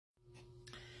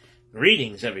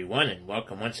Greetings, everyone, and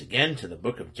welcome once again to the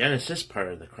book of Genesis, part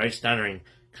of the Christ-honoring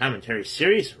commentary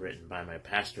series written by my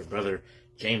pastor brother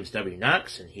James W.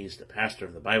 Knox, and he's the pastor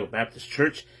of the Bible Baptist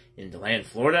Church in DeLand,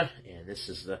 Florida, and this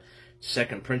is the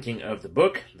second printing of the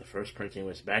book. The first printing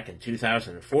was back in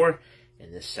 2004,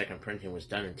 and this second printing was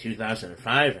done in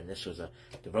 2005, and this was a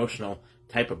devotional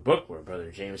type of book where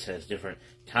Brother James has different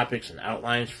topics and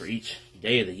outlines for each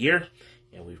day of the year,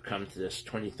 and we've come to this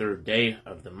 23rd day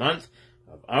of the month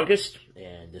of August,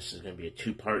 and this is going to be a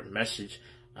two-part message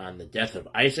on the death of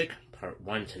Isaac, part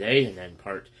 1 today, and then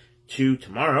part 2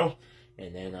 tomorrow,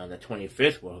 and then on the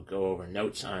 25th we'll go over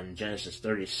notes on Genesis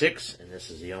 36, and this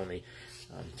is the only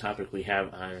topic we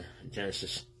have on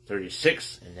Genesis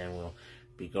 36, and then we'll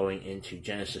be going into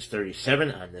Genesis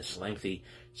 37 on this lengthy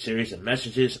series of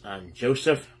messages on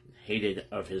Joseph, hated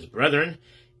of his brethren,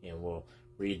 and we'll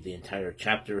read the entire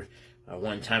chapter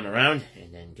one time around,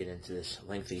 and then get into this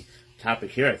lengthy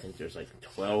topic here. I think there's like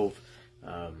 12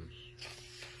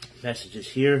 messages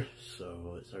here,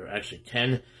 so there are actually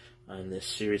 10 on this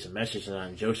series of messages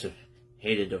on Joseph,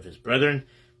 hated of his brethren,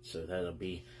 so that'll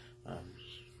be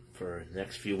for the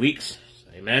next few weeks,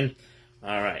 so amen.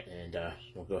 Alright, and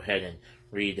we'll go ahead and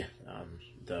read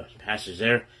the passage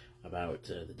there about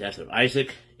the death of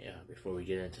Isaac before we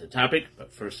get into the topic.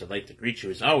 But first, I'd like to greet you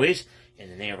as always in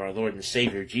the name of our Lord and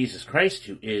Savior Jesus Christ,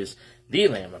 who is the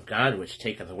Lamb of God, which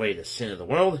taketh away the sin of the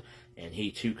world, and he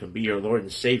too can be your Lord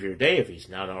and Savior today if he's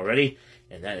not already,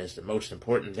 and that is the most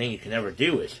important thing you can ever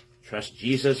do, is trust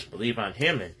Jesus, believe on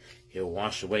him, and he'll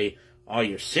wash away all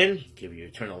your sin, give you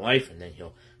eternal life, and then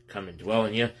he'll come and dwell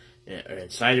in you, or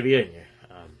inside of you, in your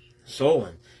soul,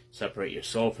 and separate your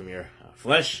soul from your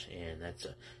flesh, and that's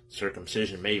a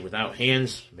circumcision made without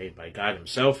hands, made by God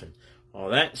himself, and all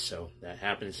that. So that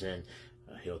happens, and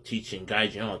he'll teach and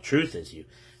guide you in all truth as you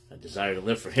desire to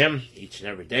live for him each and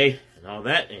every day, and all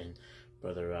that. And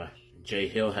Brother Jay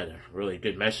Hill had a really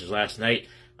good message last night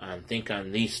on Think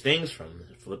on These Things from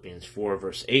Philippians 4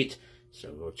 verse 8,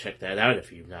 so go check that out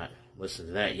if you've not listened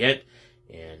to that yet.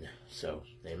 And so,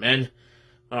 amen.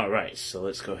 Alright, so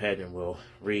let's go ahead and we'll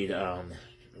read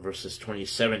verses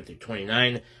 27 through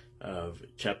 29 of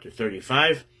chapter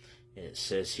 35. And it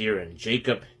says here, And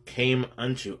Jacob came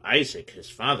unto Isaac his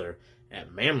father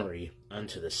at Mamre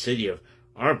unto the city of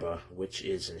Arba, which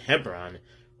is in Hebron,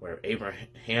 where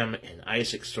Abraham and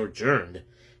Isaac sojourned.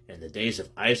 And the days of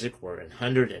Isaac were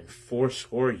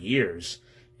 180 years.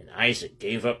 And Isaac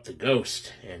gave up the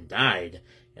ghost, and died,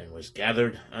 and was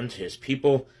gathered unto his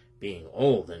people, being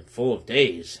old and full of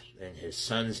days. And his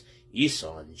sons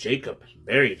Esau and Jacob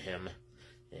buried him.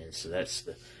 And so that's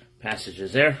the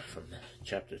passages there from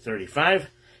chapter 35.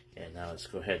 And now let's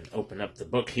go ahead and open up the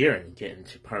book here and get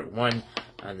into part 1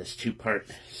 on this two-part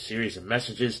series of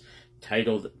messages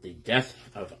titled The Death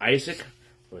of Isaac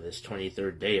for this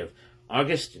 23rd day of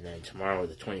August. And then tomorrow,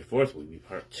 the 24th, will be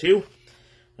part 2.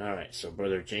 Alright, so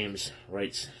Brother James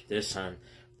writes this on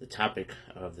the topic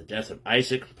of the death of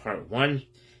Isaac, part 1.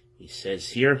 He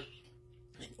says here,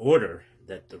 In order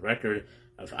that the record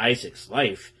of Isaac's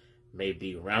life may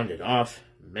be rounded off,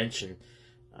 mention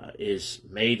is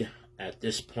made at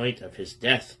this point of his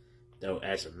death, though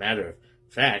as a matter of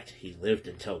fact he lived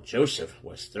until Joseph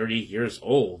was 30 years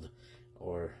old,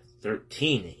 or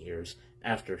 13 years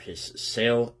after his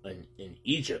sale in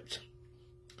Egypt.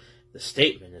 The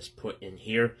statement is put in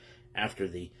here after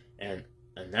an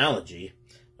analogy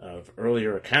of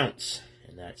earlier accounts,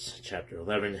 and that's chapter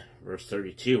 11, verse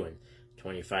 32 and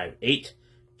 25:8,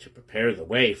 to prepare the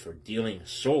way for dealing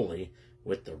solely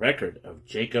with the record of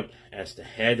Jacob as the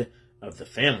head of the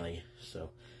family.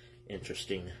 So,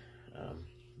 interesting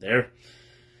there.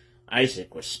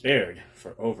 Isaac was spared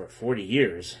for over 40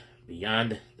 years,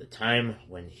 beyond the time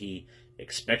when he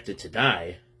expected to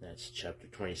die. That's chapter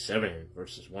 27,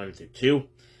 verses 1 through 2.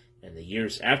 And the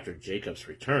years after Jacob's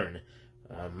return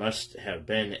must have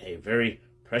been a very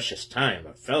precious time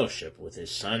of fellowship with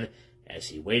his son as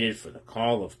he waited for the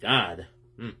call of God.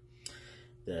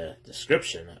 The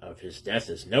description of his death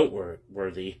is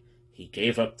noteworthy. He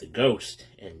gave up the ghost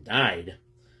and died.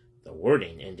 The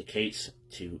wording indicates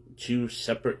two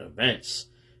separate events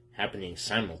happening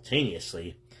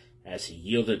simultaneously as he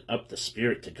yielded up the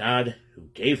spirit to God who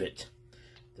gave it.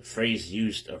 The phrase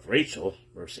used of Rachel,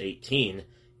 verse 18,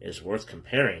 is worth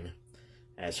comparing,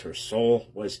 as her soul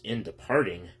was in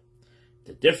departing.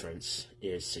 The difference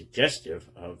is suggestive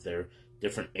of their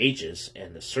different ages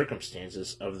and the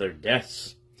circumstances of their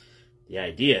deaths. The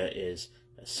idea is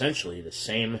essentially the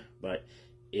same, but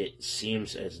it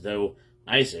seems as though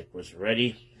Isaac was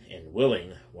ready and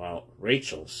willing, while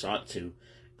Rachel sought to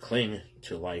cling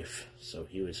to life. So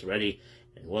he was ready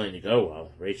and willing to go,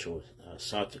 while Rachel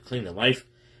sought to cling to life.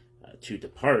 To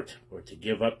depart or to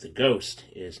give up the ghost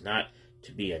is not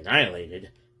to be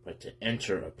annihilated, but to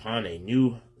enter upon a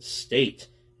new state,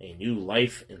 a new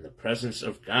life in the presence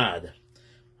of God.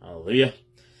 Hallelujah.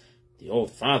 The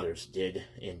old fathers did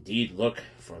indeed look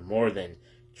for more than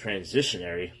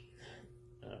transitionary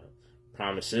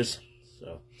promises.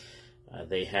 So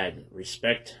they had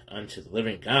respect unto the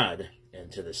living God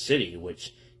and to the city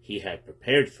which he had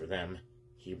prepared for them.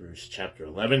 Hebrews chapter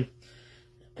 11.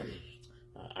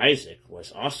 Isaac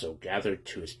was also gathered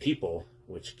to his people,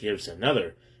 which gives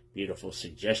another beautiful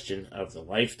suggestion of the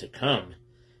life to come,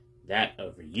 that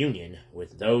of reunion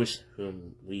with those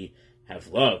whom we have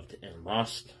loved and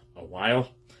lost a while.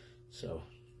 So,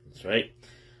 that's right.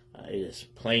 It is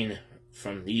plain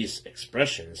from these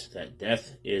expressions that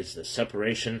death is the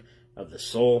separation of the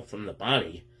soul from the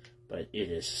body, but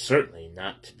it is certainly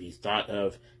not to be thought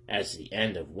of as the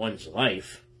end of one's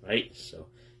life, right? So,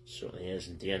 certainly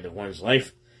isn't the end of one's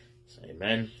life. So,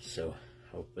 amen. So,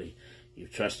 hopefully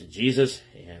you've trusted Jesus,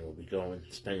 and we'll be going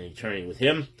and spending eternity with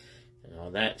him and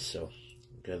all that. So,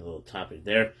 got a little topic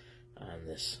there on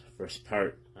this first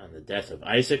part on the death of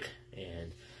Isaac.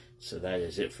 And so that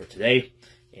is it for today.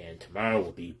 And tomorrow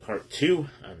will be part 2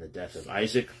 on the death of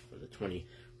Isaac for the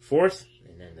 24th.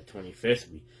 And then the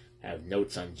 25th, we have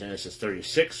notes on Genesis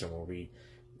 36, and we'll read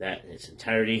that in its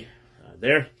entirety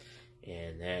there.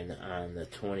 And then on the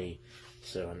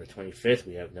 25th,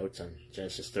 we have notes on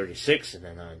Genesis 36. And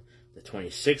then on the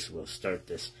 26th, we'll start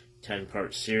this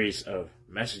 10-part series of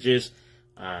messages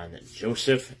on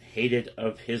Joseph, hated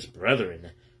of his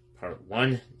brethren. Part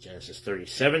 1, Genesis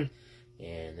 37.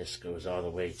 And this goes all the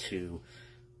way to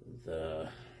the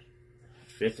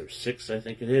 5th or 6th, I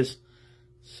think it is.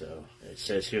 So it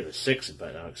says here the 6th,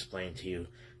 but I'll explain to you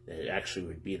that it actually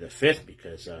would be the 5th,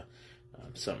 because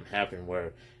something happened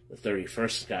where the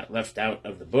 31st got left out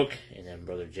of the book, and then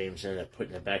Brother James ended up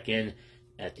putting it back in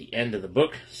at the end of the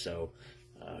book. So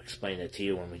I'll explain that to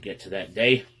you when we get to that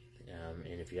day.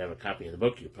 And if you have a copy of the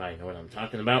book, you probably know what I'm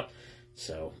talking about.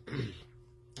 So,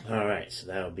 all right, so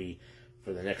that'll be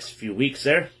for the next few weeks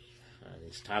there.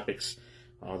 These topics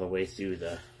all the way through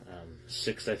the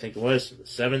 6th, I think it was, the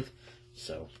 7th.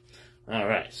 So, all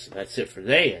right, so that's it for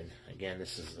today. And again,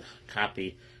 this is the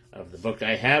copy of the book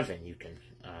I have, and you can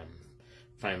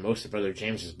find most of Brother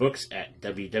James's books at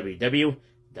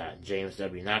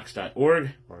www.jameswknox.org,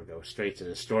 or go straight to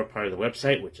the store part of the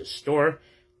website, which is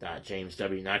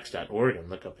store.jameswknox.org, and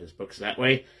look up his books that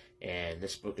way. And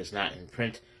this book is not in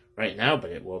print right now,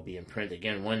 but it will be in print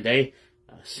again one day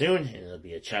soon, and it'll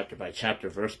be a chapter-by-chapter,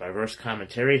 verse-by-verse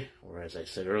commentary, or as I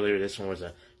said earlier, this one was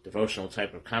a devotional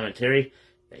type of commentary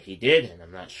that he did, and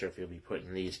I'm not sure if he'll be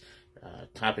putting these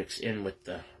topics in with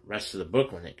the rest of the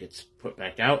book when it gets put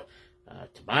back out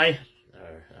to buy,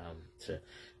 or to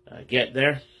get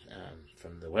there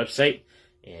from the website.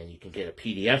 And you can get a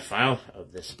PDF file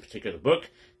of this particular book.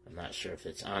 I'm not sure if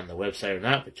it's on the website or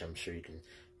not, but I'm sure you can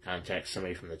contact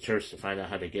somebody from the church to find out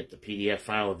how to get the PDF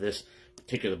file of this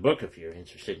particular book if you're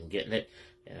interested in getting it.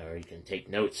 Or you can take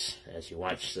notes as you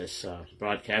watch this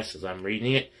broadcast as I'm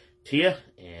reading it to you.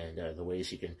 And the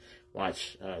ways you can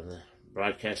watch the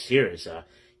broadcast here is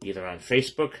either on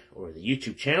Facebook or the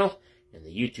YouTube channel. And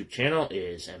the YouTube channel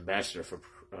is Ambassador for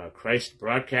Christ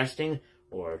Broadcasting,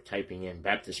 or typing in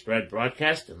Baptist Bread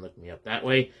Broadcast and look me up that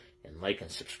way, and like and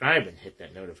subscribe and hit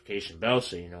that notification bell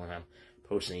so you know when I'm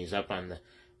posting these up on the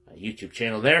YouTube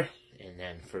channel there. And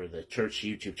then for the church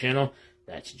YouTube channel,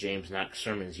 that's James Knox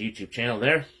Sermons YouTube channel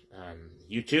there on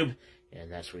YouTube, and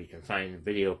that's where you can find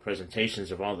video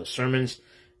presentations of all the sermons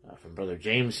from Brother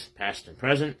James, past and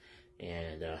present,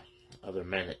 and other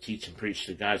men that teach and preach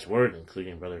through God's Word,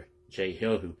 including Brother Jay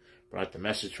Hill, who brought the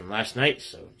message from last night.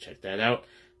 So check that out.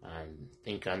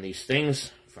 Think on these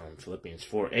things from Philippians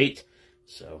 4:8.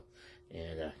 So,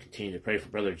 and continue to pray for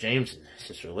Brother James and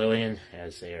Sister Lillian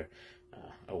as they are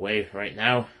away right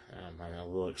now on a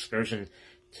little excursion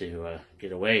to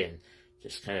get away and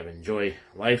just kind of enjoy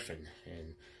life and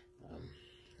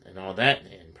all that,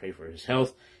 and pray for his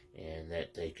health, and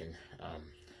that they can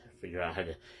figure out how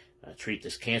to treat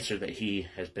this cancer that he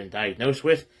has been diagnosed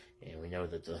with. And we know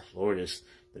that the Lord is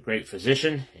the great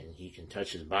physician, and he can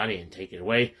touch his body and take it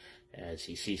away as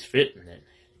he sees fit, and then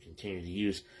continue to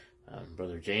use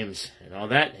Brother James and all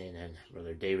that, and then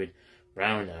Brother David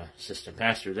Brown, assistant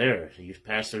pastor there, youth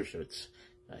pastor, so it's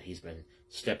he's been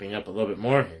stepping up a little bit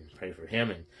more, and pray for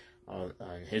him and all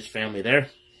on his family there,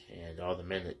 and all the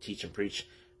men that teach and preach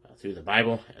through the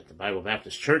Bible at the Bible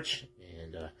Baptist Church,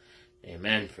 and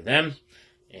amen for them.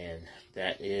 And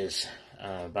that is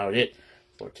about it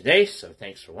for today. So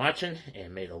thanks for watching,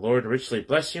 and may the Lord richly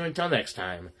bless you until next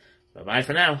time. Bye-bye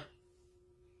for now.